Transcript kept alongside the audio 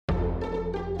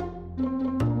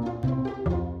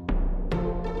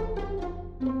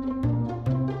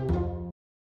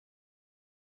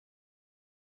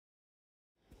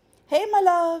Hey my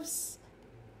loves!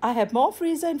 I have more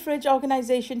freezer and fridge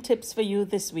organization tips for you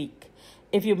this week.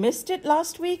 If you missed it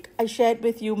last week, I shared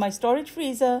with you my storage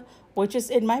freezer, which is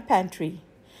in my pantry.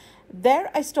 There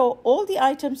I store all the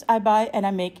items I buy and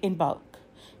I make in bulk.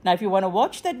 Now if you want to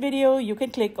watch that video, you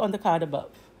can click on the card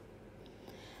above.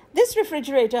 This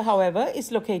refrigerator, however,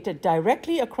 is located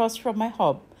directly across from my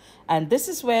hob, and this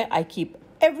is where I keep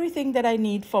everything that I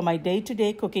need for my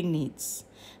day-to-day cooking needs.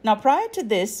 Now, prior to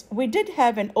this, we did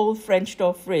have an old French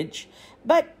door fridge,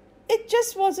 but it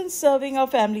just wasn't serving our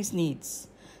family's needs.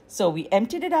 So we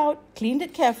emptied it out, cleaned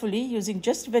it carefully using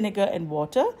just vinegar and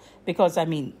water, because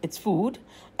it's food,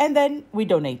 and then we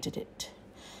donated it.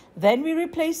 Then we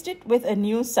replaced it with a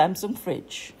new Samsung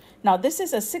fridge. Now, this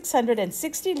is a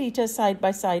 660-liter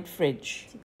side-by-side fridge.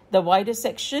 The wider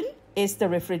section is the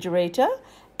refrigerator,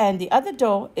 and the other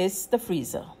door is the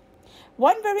freezer.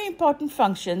 One very important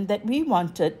function that we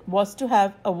wanted was to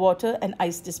have a water and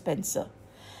ice dispenser.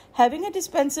 Having a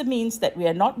dispenser means that we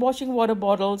are not washing water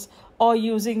bottles or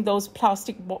using those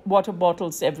plastic water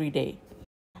bottles every day.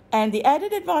 And the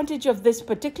added advantage of this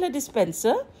particular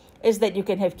dispenser is that you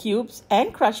can have cubes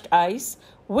and crushed ice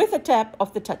with a tap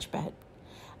of the touchpad.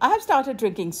 I have started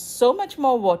drinking so much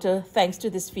more water thanks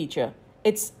to this feature.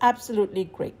 It's absolutely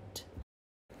great.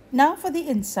 Now for the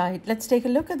inside, let's take a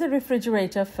look at the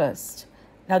refrigerator first.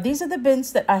 Now these are the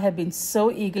bins that I have been so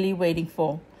eagerly waiting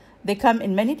for. They come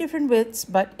in many different widths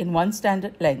but in one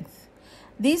standard length.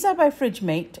 These are by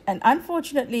FridgeMate and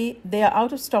unfortunately they are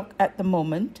out of stock at the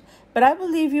moment, but I will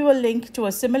leave you a link to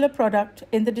a similar product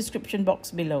in the description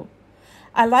box below.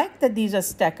 I like that these are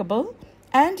stackable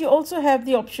and you also have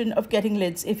the option of getting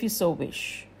lids if you so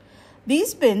wish.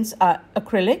 These bins are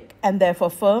acrylic and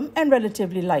therefore firm and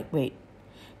relatively lightweight.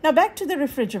 Now back to the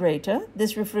refrigerator.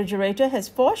 This refrigerator has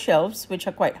 4 shelves which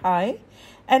are quite high,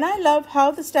 and I love how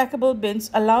the stackable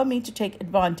bins allow me to take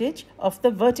advantage of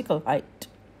the vertical height.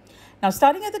 Now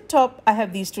starting at the top, I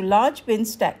have these 2 large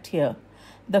bins stacked here.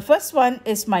 The first one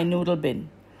is my noodle bin.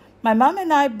 My mom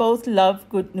and I both love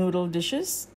good noodle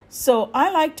dishes, so I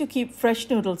like to keep fresh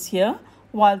noodles here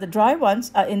while the dry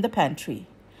ones are in the pantry.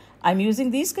 I'm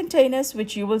using these containers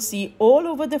which you will see all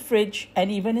over the fridge and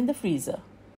even in the freezer.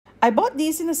 I bought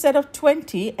these in a set of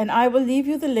 20 and I will leave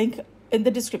you the link in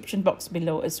the description box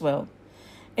below as well.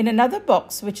 In another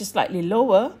box, which is slightly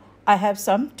lower, I have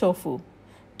some tofu.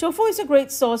 Tofu is a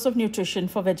great source of nutrition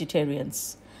for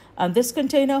vegetarians. And this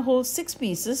container holds 6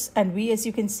 pieces and we, as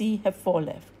you can see, have 4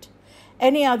 left.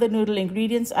 Any other noodle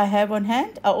ingredients I have on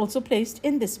hand are also placed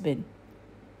in this bin.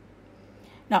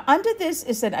 Now under this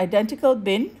is an identical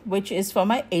bin which is for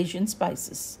my Asian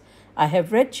spices. I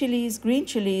have red chilies, green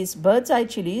chilies, bird's eye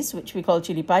chilies, which we call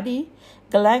chili padi,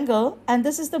 galangal, and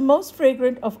this is the most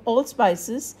fragrant of all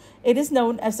spices. It is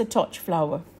known as the torch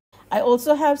flower. I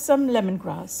also have some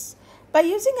lemongrass. By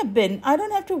using a bin, I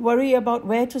don't have to worry about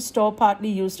where to store partly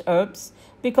used herbs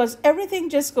because everything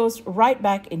just goes right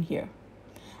back in here.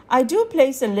 I do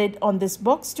place a lid on this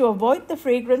box to avoid the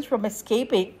fragrance from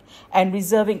escaping and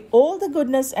reserving all the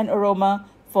goodness and aroma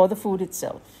for the food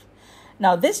itself.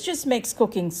 Now this just makes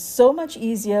cooking so much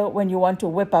easier when you want to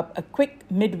whip up a quick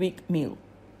midweek meal.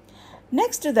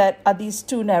 Next to that are these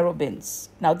 2 narrow bins.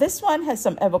 Now this one has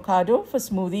some avocado for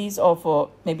smoothies or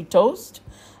for maybe toast.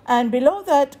 And below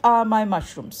that are my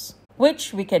mushrooms,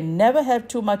 which we can never have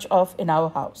too much of in our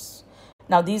house.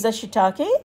 Now these are shiitake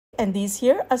and these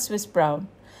here are Swiss brown.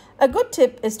 A good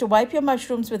tip is to wipe your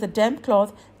mushrooms with a damp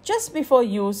cloth just before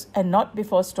use and not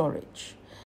before storage.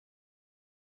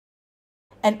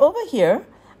 And over here,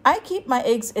 I keep my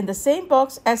eggs in the same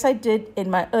box as I did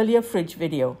in my earlier fridge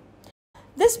video.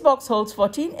 This box holds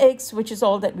 14 eggs, which is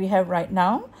all that we have right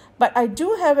now, but I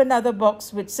do have another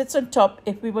box which sits on top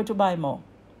if we were to buy more.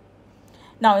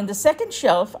 Now in the second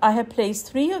shelf, I have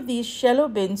placed 3 of these shallow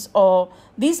bins, or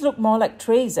these look more like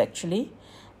trays actually.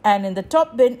 And in the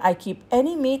top bin, I keep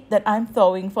any meat that I'm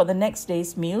thawing for the next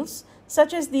day's meals,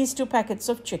 such as these 2 packets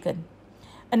of chicken.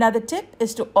 Another tip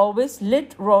is to always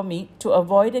lid raw meat to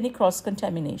avoid any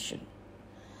cross-contamination.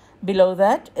 Below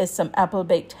that is some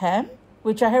apple-baked ham,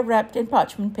 which I have wrapped in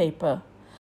parchment paper.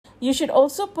 You should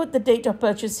also put the date of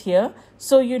purchase here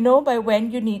so you know by when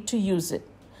you need to use it.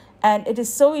 And it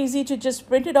is so easy to just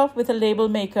print it off with a label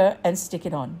maker and stick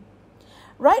it on.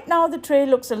 Right now the tray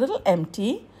looks a little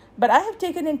empty, but I have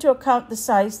taken into account the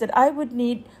size that I would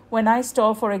need when I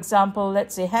store, for example,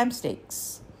 let's say ham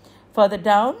steaks. Further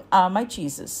down are my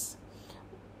cheeses.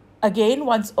 Again,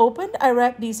 once opened, I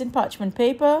wrap these in parchment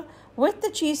paper with the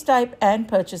cheese type and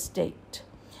purchase date.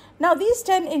 Now these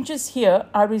 10 inches here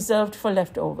are reserved for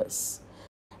leftovers.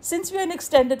 Since we're an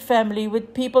extended family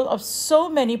with people of so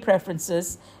many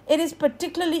preferences, it is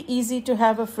particularly easy to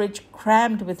have a fridge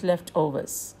crammed with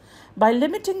leftovers. By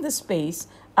limiting the space,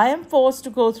 I am forced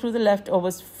to go through the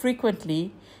leftovers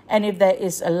frequently, and if there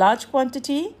is a large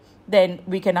quantity, then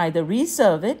we can either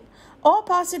reserve it or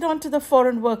pass it on to the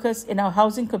foreign workers in our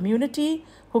housing community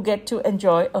who get to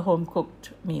enjoy a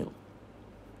home-cooked meal.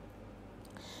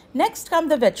 Next come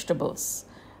the vegetables.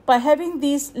 By having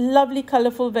these lovely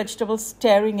colorful vegetables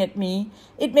staring at me,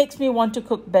 it makes me want to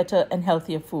cook better and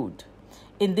healthier food.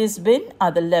 In this bin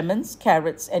are the lemons,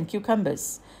 carrots, and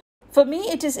cucumbers. For me,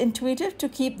 it is intuitive to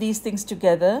keep these things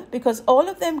together because all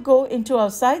of them go into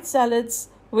our side salads,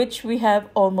 which we have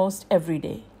almost every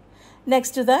day.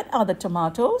 Next to that are the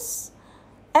tomatoes.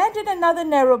 And in another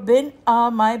narrow bin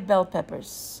are my bell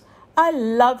peppers. I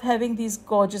love having these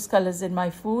gorgeous colors in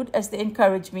my food as they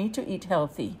encourage me to eat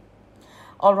healthy.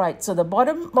 Alright, so the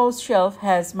bottommost shelf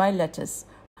has my lettuce,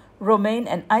 romaine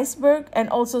and iceberg, and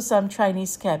also some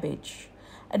Chinese cabbage.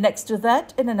 And next to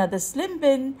that, in another slim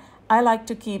bin, I like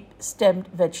to keep stemmed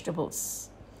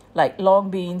vegetables, like long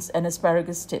beans and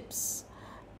asparagus tips.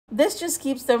 This just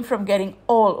keeps them from getting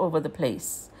all over the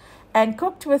place. And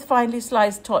cooked with finely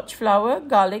sliced torch flour,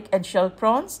 garlic, and shelled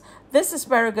prawns, this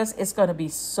asparagus is going to be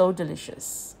so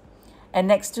delicious. And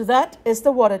next to that is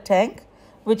the water tank,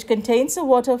 which contains the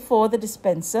water for the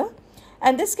dispenser,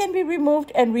 and this can be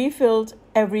removed and refilled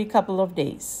every couple of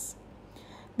days.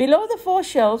 Below the 4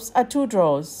 shelves are 2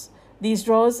 drawers. These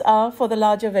drawers are for the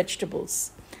larger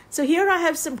vegetables. So here I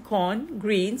have some corn,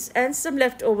 greens, and some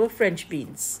leftover French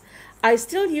beans. I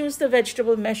still use the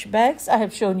vegetable mesh bags I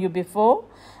have shown you before,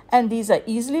 and these are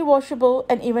easily washable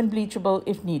and even bleachable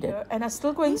if needed, and are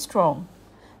still going strong.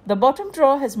 The bottom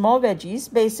drawer has more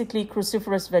veggies, basically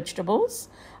cruciferous vegetables.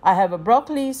 I have a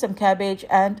broccoli, some cabbage,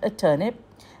 and a turnip,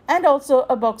 and also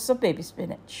a box of baby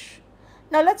spinach.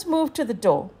 Now let's move to the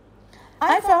door.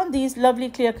 I found these lovely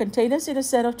clear containers in a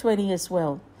set of 20 as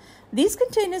well. These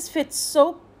containers fit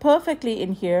so perfectly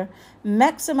in here,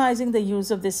 maximizing the use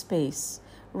of this space.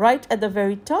 Right at the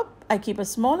very top, I keep a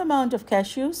small amount of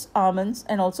cashews, almonds,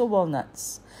 and also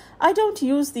walnuts. I don't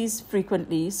use these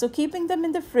frequently, so keeping them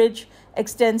in the fridge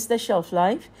extends their shelf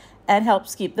life and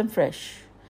helps keep them fresh.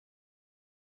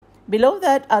 Below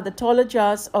that are the taller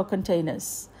jars or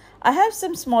containers. I have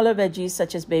some smaller veggies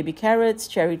such as baby carrots,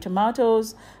 cherry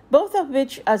tomatoes, both of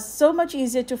which are so much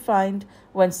easier to find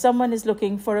when someone is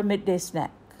looking for a midday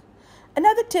snack.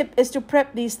 Another tip is to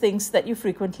prep these things that you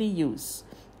frequently use.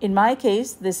 In my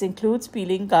case, this includes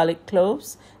peeling garlic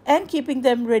cloves and keeping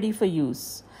them ready for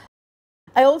use.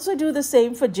 I also do the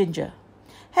same for ginger.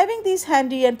 Having these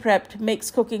handy and prepped makes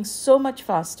cooking so much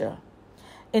faster.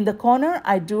 In the corner,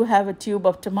 I do have a tube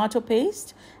of tomato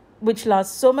paste, which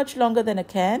lasts so much longer than a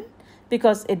can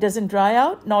because it doesn't dry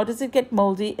out, nor does it get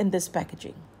moldy in this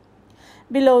packaging.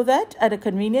 Below that, at a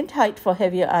convenient height for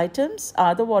heavier items,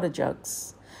 are the water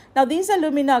jugs. Now, these are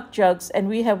Luminac jugs, and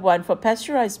we have one for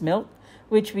pasteurized milk,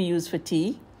 which we use for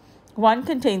tea. One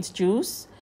contains juice,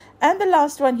 and the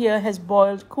last one here has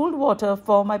boiled cooled water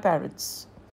for my parrots.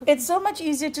 It's so much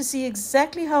easier to see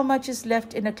exactly how much is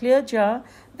left in a clear jar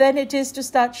than it is to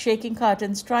start shaking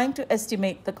cartons trying to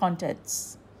estimate the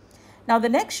contents. Now, the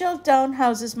next shelf down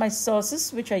houses my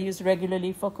sauces, which I use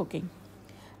regularly for cooking.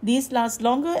 These last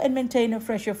longer and maintain a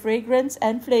fresher fragrance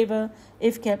and flavor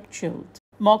if kept chilled.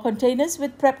 More containers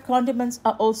with prepped condiments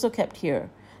are also kept here.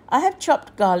 I have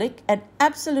chopped garlic, an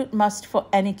absolute must for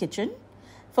any kitchen.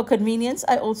 For convenience,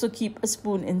 I also keep a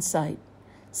spoon inside.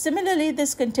 Similarly,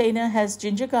 this container has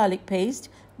ginger garlic paste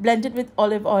blended with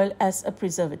olive oil as a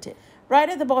preservative. Right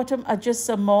at the bottom are just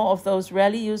some more of those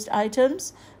rarely used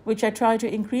items, which I try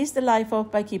to increase the life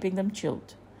of by keeping them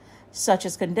chilled, such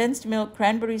as condensed milk,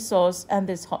 cranberry sauce, and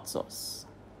this hot sauce.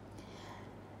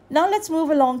 Now let's move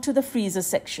along to the freezer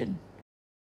section.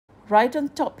 Right on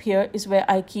top here is where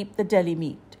I keep the deli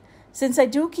meat. Since I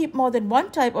do keep more than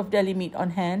one type of deli meat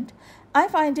on hand, I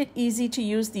find it easy to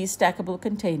use these stackable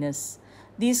containers.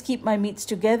 These keep my meats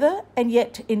together and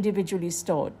yet individually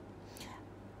stored.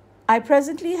 I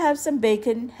presently have some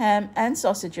bacon, ham, and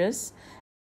sausages,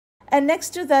 and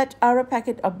next to that are a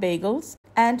packet of bagels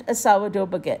and a sourdough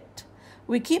baguette.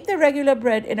 We keep the regular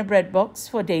bread in a bread box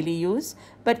for daily use,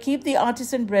 but keep the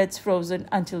artisan breads frozen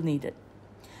until needed.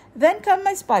 Then come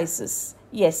my spices.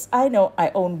 Yes, I know I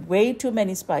own way too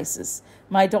many spices.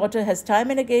 My daughter has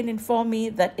time and again informed me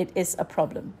that it is a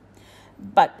problem.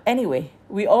 But anyway,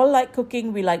 we all like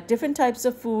cooking, we like different types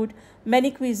of food,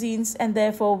 many cuisines, and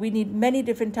therefore we need many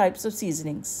different types of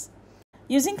seasonings.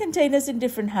 Using containers in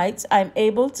different heights, I'm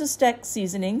able to stack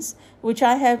seasonings, which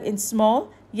I have in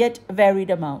small yet varied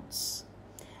amounts.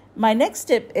 My next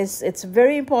tip is it's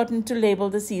very important to label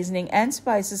the seasoning and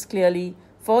spices clearly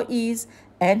for ease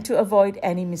and to avoid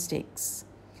any mistakes.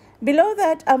 Below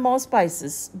that are more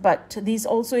spices, but these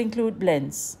also include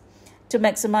blends. To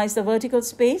maximize the vertical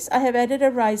space, I have added a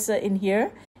ricer in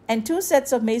here, and 2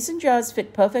 sets of mason jars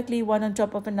fit perfectly one on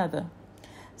top of another.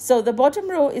 So the bottom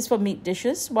row is for meat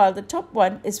dishes, while the top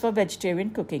one is for vegetarian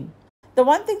cooking. The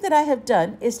one thing that I have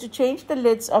done is to change the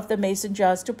lids of the mason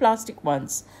jars to plastic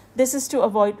ones. This is to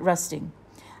avoid rusting.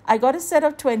 I got a set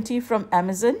of 20 from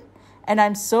Amazon, and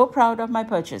I'm so proud of my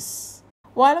purchase.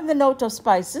 While on the note of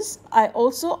spices, I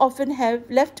also often have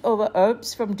leftover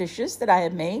herbs from dishes that I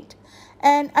have made,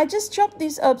 and I just chop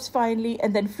these herbs finely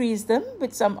and then freeze them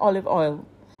with some olive oil.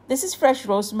 This is fresh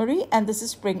rosemary and this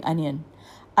is spring onion.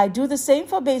 I do the same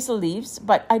for basil leaves,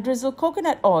 but I drizzle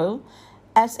coconut oil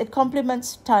as it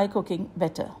complements Thai cooking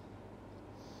better.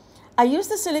 I use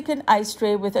the silicone ice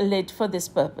tray with a lid for this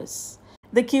purpose.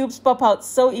 The cubes pop out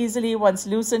so easily once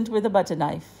loosened with a butter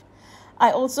knife.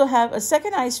 I also have a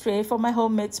second ice tray for my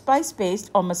homemade spice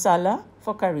paste or masala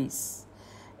for curries.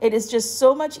 It is just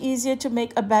so much easier to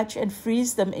make a batch and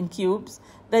freeze them in cubes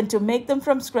than to make them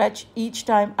from scratch each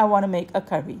time I want to make a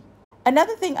curry.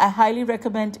 Another thing I highly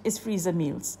recommend is freezer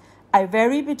meals. I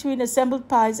vary between assembled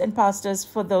pies and pastas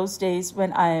for those days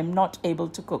when I am not able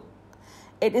to cook.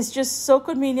 It is just so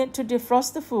convenient to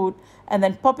defrost the food and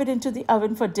then pop it into the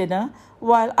oven for dinner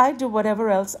while I do whatever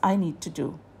else I need to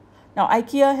do. Now,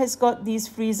 IKEA has got these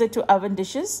freezer to oven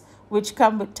dishes which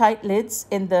come with tight lids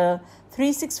in the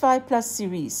 365 Plus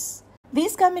series.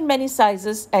 These come in many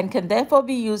sizes and can therefore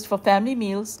be used for family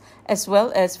meals as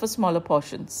well as for smaller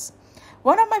portions.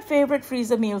 One of my favorite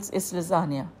freezer meals is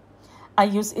lasagna. I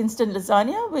use instant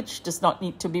lasagna, which does not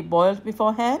need to be boiled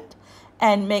beforehand,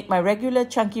 and make my regular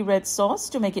chunky red sauce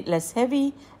to make it less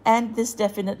heavy, and this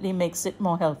definitely makes it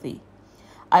more healthy.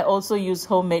 I also use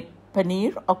homemade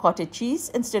paneer or cottage cheese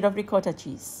instead of ricotta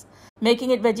cheese.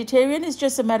 Making it vegetarian is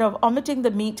just a matter of omitting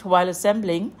the meat while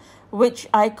assembling, which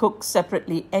I cook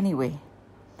separately anyway.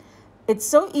 It's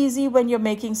so easy when you're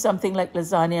making something like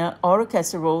lasagna or a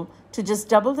casserole to just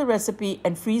double the recipe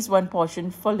and freeze one portion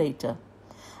for later.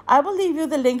 I will leave you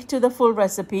the link to the full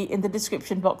recipe in the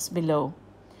description box below.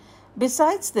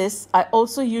 Besides this, I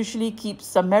also usually keep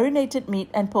some marinated meat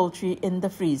and poultry in the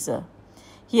freezer.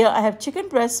 Here I have chicken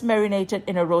breasts marinated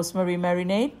in a rosemary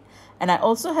marinade, and I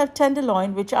also have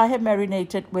tenderloin which I have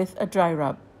marinated with a dry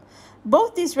rub.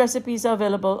 Both these recipes are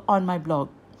available on my blog.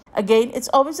 Again, it's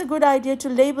always a good idea to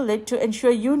label it to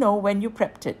ensure you know when you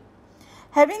prepped it.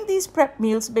 Having these prep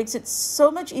meals makes it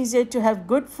so much easier to have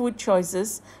good food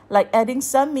choices, like adding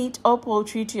some meat or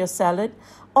poultry to your salad,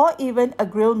 or even a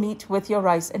grilled meat with your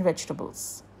rice and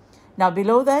vegetables. Now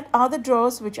below that are the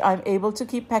drawers which I'm able to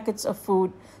keep packets of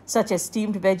food such as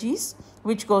steamed veggies,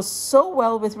 which goes so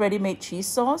well with ready-made cheese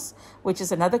sauce, which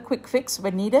is another quick fix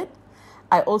when needed.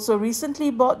 I also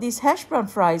recently bought these hash brown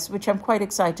fries, which I'm quite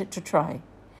excited to try.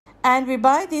 And we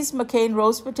buy these McCain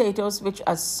roast potatoes, which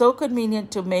are so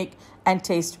convenient to make and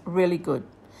taste really good.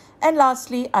 And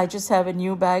lastly, I just have a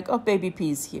new bag of baby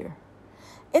peas here.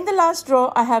 In the last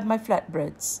drawer, I have my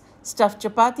flatbreads, stuffed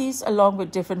chapatis along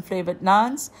with different flavored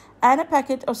naans, and a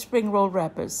packet of spring roll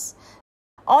wrappers.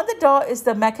 On the door is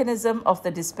the mechanism of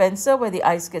the dispenser where the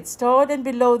ice gets stored, and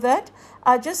below that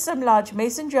are just some large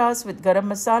mason jars with garam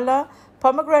masala,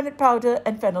 pomegranate powder,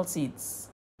 and fennel seeds.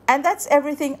 And that's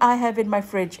everything I have in my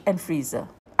fridge and freezer.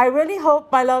 I really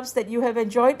hope, my loves, that you have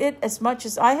enjoyed it as much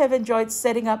as I have enjoyed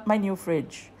setting up my new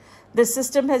fridge. This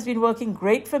system has been working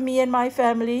great for me and my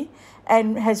family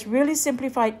and has really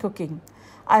simplified cooking.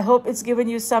 I hope it's given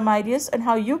you some ideas on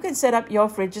how you can set up your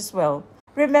fridge as well.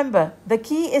 Remember, the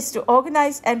key is to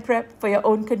organize and prep for your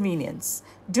own convenience.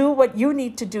 Do what you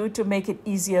need to do to make it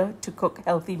easier to cook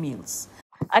healthy meals.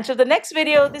 Until the next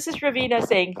video, this is Ravina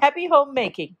saying happy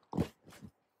homemaking.